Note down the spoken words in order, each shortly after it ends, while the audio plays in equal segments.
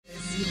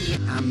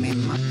I'm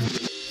in my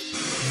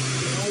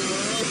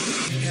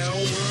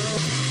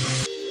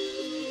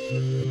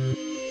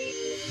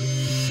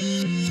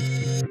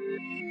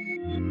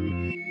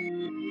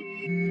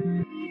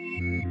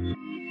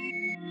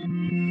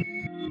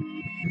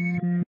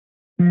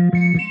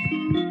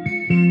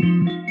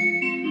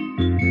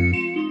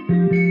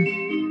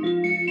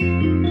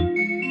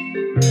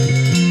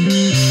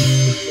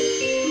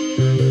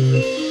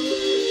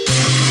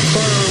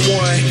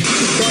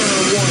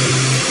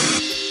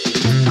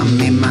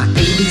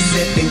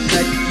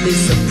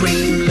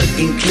Supreme,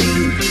 looking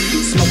clean,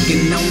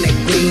 smoking on that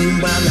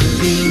green while I'm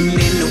lean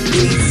in the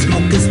weed.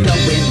 Smoke is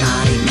blowing,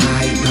 my,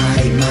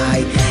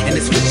 and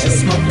the switch of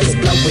smoke is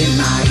blowing,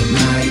 my.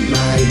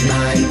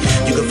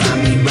 You can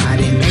find me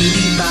riding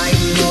 85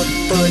 north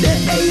for the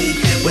A,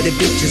 where the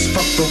bitches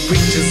fuck for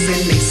riches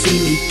and they see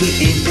me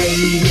getting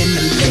paid. And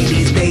the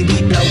ladies, they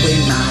be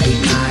blowing, my,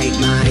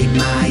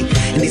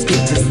 and these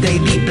bitches, they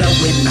be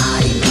blowing,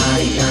 my.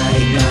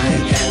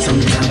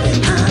 Sometimes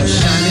I'm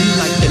shining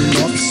like the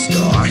North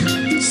Star.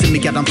 See me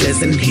out on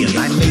Pleasant Hill,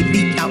 I may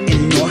be out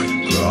in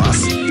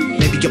Norcross,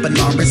 maybe up in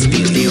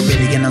Lawrenceville. Still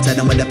really and I'm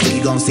telling where the fuck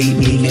you gon' see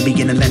me. Maybe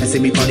in Atlanta, see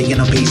me partying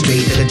on P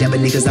Street. Like a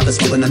Japanese niggas, I was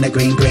smoking on the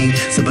green,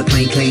 super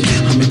clean,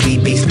 humming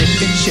BB,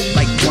 sniffing shit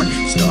like porn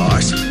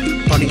stars,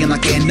 partying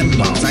like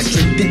animals. I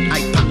drink and I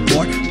pop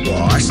more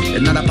bars,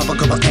 and not I pop a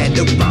couple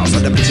Adderall. So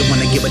the bitch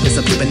wanna give a this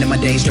a flipping in my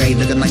day straight,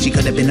 looking like she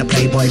could've been a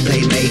playboy,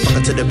 playmate.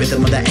 Fucking to the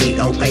rhythm of the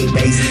 808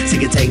 bass, see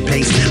it take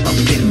place up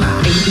in my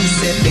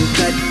 87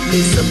 cut,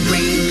 is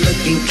supreme,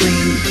 looking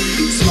clean,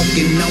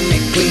 smoking on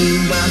that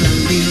green while I'm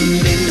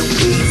lean in the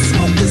weed.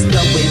 Smoke is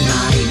blowing,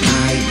 my,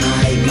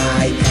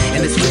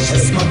 and the switch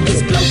of smoke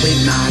is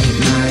blowing, my.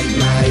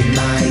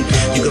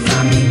 You can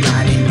find me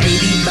riding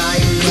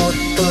 85 north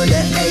for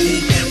the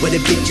A, where the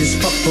bitches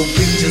fuck for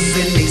riches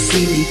and they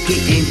see me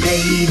getting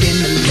paid. And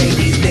the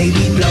ladies, they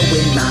be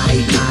blowing,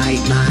 my,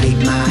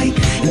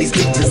 and these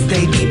bitches,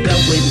 they be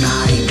blowing,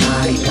 my.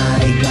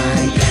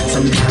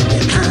 Sometimes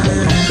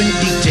I'm open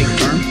DJ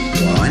Firm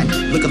One,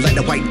 looking like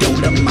the white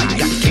Dolomite.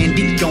 Got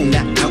candy on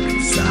the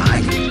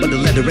outside, but the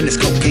letter in this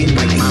cocaine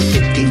white. My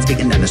 15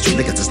 speaking down the street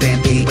like it's a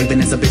stampede, waving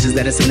at some bitches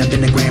that I seen up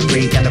in the Grand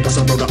Prix. Got the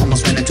Russell Road, I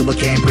almost ran into a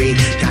Camry.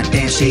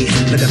 Goddamn shit,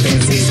 look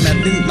fancy,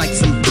 smelling like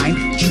some pine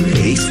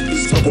trees.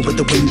 Smoke with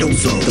the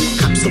windows up, the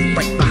cops are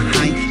right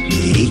behind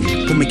me.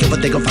 Pull me over,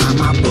 they gon' find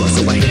my bus.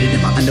 So I hit it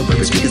in my underwear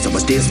and speakers, so I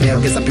still smell.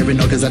 Guess I'm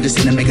paranoid cause I just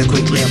seen to make a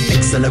quick left.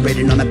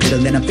 Accelerating on a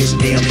pedal and a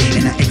fishtail,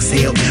 and I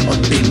exhale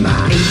up in my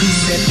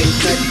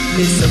 87 cut,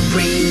 is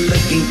supreme,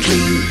 looking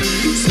clean,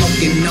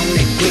 smoking on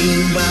that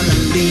green while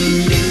I'm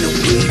lean in the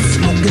weed.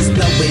 Smoke is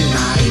blowing,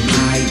 my,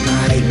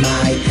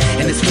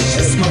 and the switch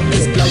of smoke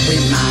is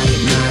blowing, my.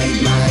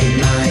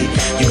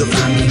 You can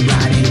find me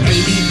riding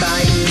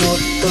 85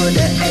 north for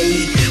the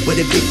A, where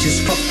the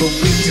bitches fuck for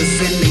riches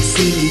and they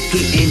see me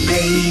getting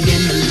paid.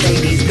 And the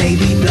ladies, they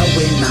be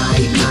blowing, my,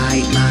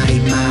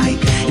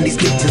 and these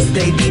bitches,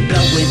 they be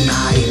blowing,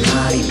 my.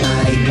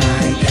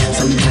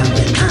 Sometimes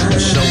I'm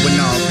showing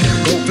off,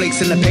 gold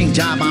flakes in the paint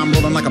job, I'm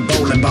rolling like a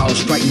bowling ball,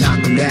 straight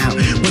knock them down.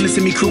 When they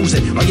see me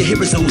cruising, all you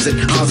hear is oozing,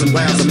 ours and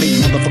wows. I make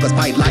motherfuckers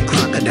bite like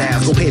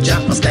crocodiles. Go ahead,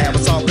 drop my style,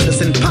 it's all good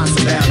as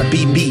impossible to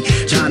be me.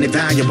 Johnny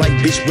Value, white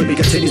bitch with me,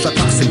 got titties like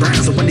Posse Brown.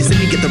 So when they see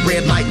me get the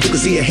red light, you can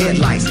see her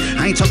headlights.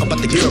 I ain't talking about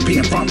the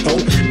European front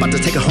folk, about to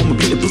take her home and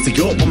beat the pussy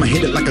up. I'ma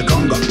hit it like a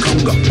conga,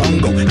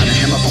 bongo. I done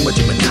hammer on with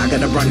you, but now I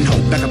gotta run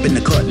home. Back up in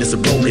the cut, this a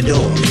roll it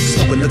up.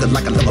 Smoking looking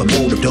like a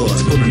locomotive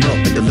does, pulling up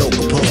at the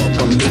local pub.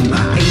 I'm in my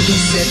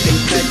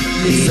 87 cut,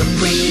 is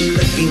supreme,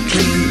 looking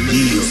clean,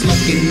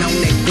 smoking on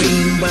that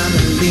green while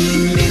I'm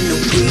lean in the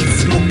weed.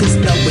 Smoke is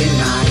blowing,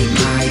 my,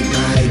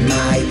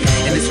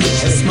 and the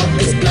switch of smoke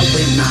is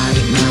blowing, my.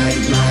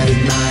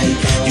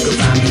 You can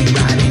find me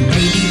riding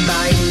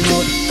 85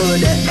 north for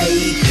the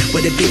A,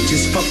 where the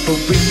bitches fuck for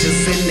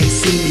riches and they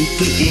see me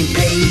getting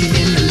paid.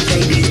 And the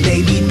ladies, they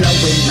be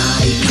blowing,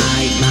 my,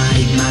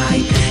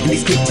 and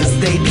these bitches,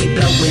 they be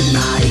blowing,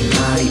 my.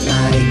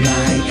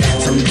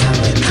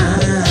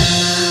 Sometimes